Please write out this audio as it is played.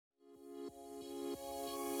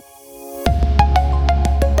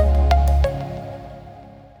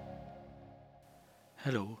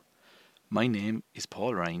My name is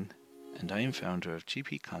Paul Ryan and I am founder of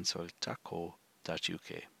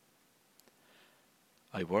gpconsult.co.uk.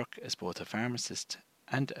 I work as both a pharmacist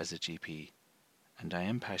and as a GP, and I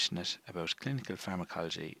am passionate about clinical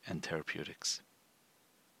pharmacology and therapeutics.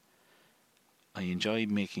 I enjoy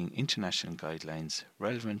making international guidelines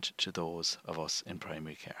relevant to those of us in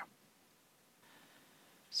primary care.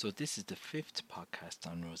 So this is the 5th podcast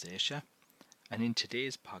on rosacea, and in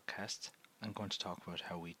today's podcast I'm going to talk about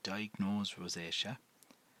how we diagnose rosacea,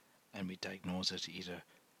 and we diagnose it either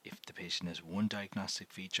if the patient has one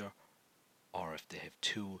diagnostic feature or if they have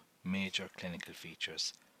two major clinical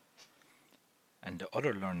features. And the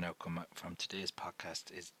other learning outcome from today's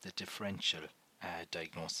podcast is the differential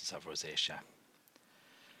diagnosis of rosacea.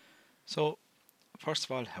 So, first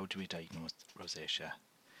of all, how do we diagnose rosacea?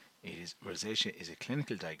 Rosacea is a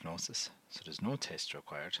clinical diagnosis, so there's no test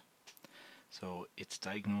required. So it's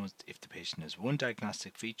diagnosed if the patient has one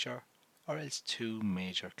diagnostic feature or else two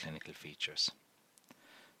major clinical features.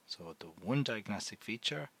 So the one diagnostic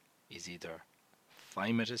feature is either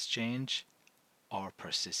phymatous change or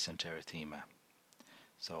persistent erythema.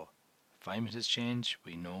 So phymatous change,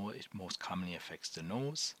 we know it most commonly affects the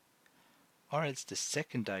nose, or else the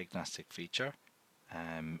second diagnostic feature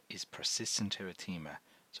is persistent erythema.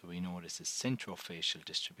 So we know this is centrofacial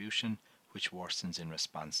distribution, which worsens in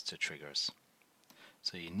response to triggers.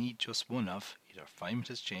 So you need just one of either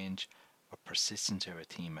phymatous change or persistent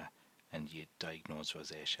erythema, and you diagnose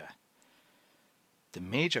rosacea. The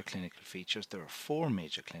major clinical features, there are 4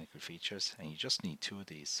 major clinical features, and you just need 2 of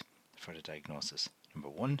these for the diagnosis. Number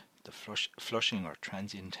 1, the flushing or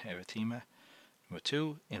transient erythema. Number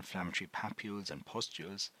 2, inflammatory papules and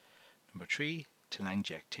pustules. Number 3,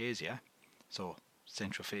 telangiectasia, so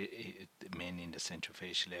mainly in the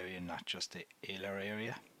centrofacial area, not just the alar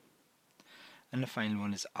area. And the final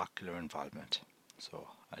one is ocular involvement. So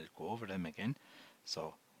I'll go over them again.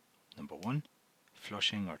 So number 1,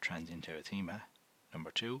 flushing or transient erythema.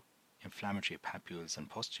 Number 2, inflammatory papules and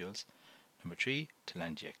pustules. Number 3,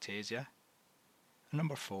 telangiectasia. And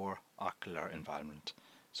number 4, ocular involvement.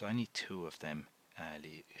 So I need 2 of them.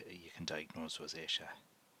 You can diagnose rosacea.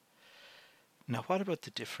 Now, what about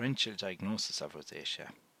the differential diagnosis of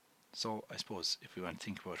rosacea? So I suppose if we want to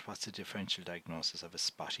think about what's the differential diagnosis of a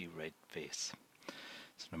spotty red face.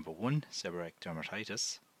 So number 1, seborrheic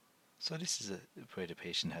dermatitis. So this is where the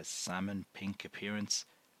patient has salmon pink appearance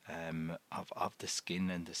of the skin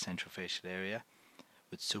and the centrofacial area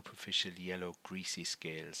with superficial yellow greasy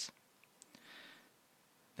scales.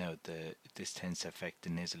 Now this tends to affect the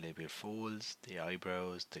nasolabial folds, the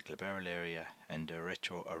eyebrows, the glabellar area and the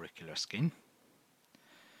retroauricular skin.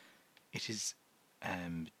 It is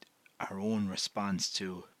our own response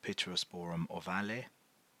to Pityrosporum ovale,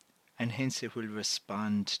 and hence it will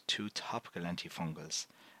respond to topical antifungals,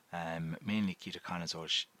 mainly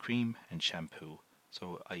ketoconazole cream and shampoo.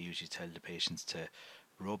 So I usually tell the patients to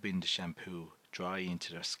rub in the shampoo dry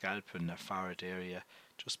into their scalp and their forehead area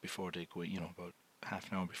just before they go, about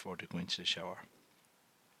half an hour before they go into the shower.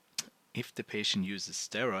 If the patient uses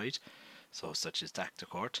steroid, such as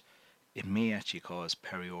Dactocort, it may actually cause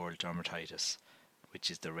perioral dermatitis,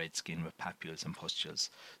 which is the red skin with papules and pustules.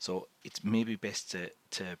 So it's maybe best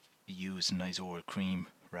to use Nizoral cream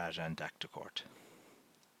rather than Dactocort.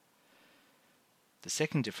 The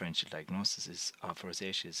second differential diagnosis of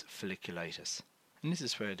rosacea is folliculitis, and this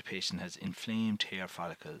is where the patient has inflamed hair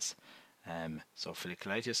follicles. So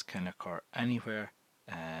folliculitis can occur anywhere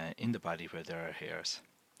in the body where there are hairs,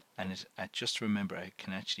 and just remember it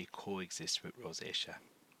can actually coexist with rosacea.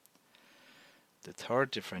 The third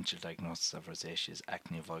differential diagnosis of rosacea is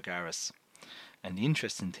acne vulgaris. And the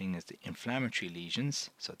interesting thing is the inflammatory lesions,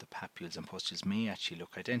 so the papules and pustules, may actually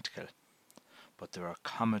look identical. But there are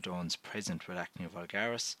comedones present with acne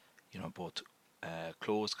vulgaris, both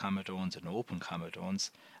closed comedones and open comedones.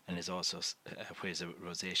 And there's also, whereas with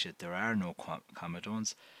rosacea, there are no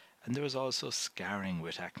comedones. And there is also scarring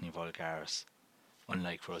with acne vulgaris,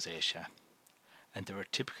 unlike rosacea. And there are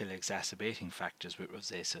typical exacerbating factors with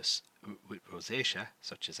rosacea,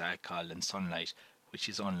 such as alcohol and sunlight, which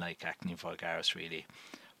is unlike acne vulgaris really.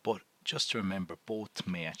 But just to remember, both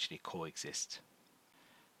may actually coexist.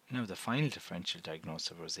 Now the final differential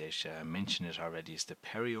diagnosis of rosacea, I mentioned it already, is the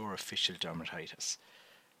periorificial dermatitis.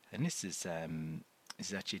 And this is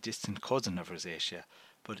actually a distant cousin of rosacea,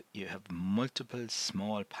 but you have multiple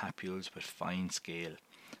small papules with fine scale.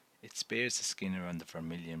 It spares the skin around the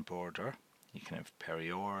vermilion border. You can have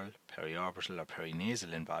perioral, periorbital or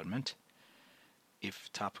perinasal involvement.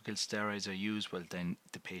 If topical steroids are used, well then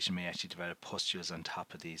the patient may actually develop pustules on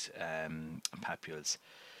top of these papules.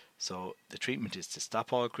 So the treatment is to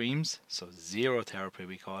stop all creams, so zero therapy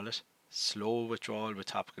we call it, slow withdrawal with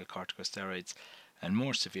topical corticosteroids, and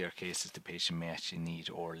more severe cases the patient may actually need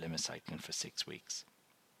oral limicycline for 6 weeks.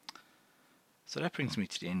 So that brings me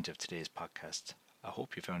to the end of today's podcast. I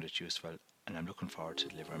hope you found it useful, and I'm looking forward to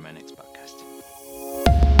delivering my next podcast.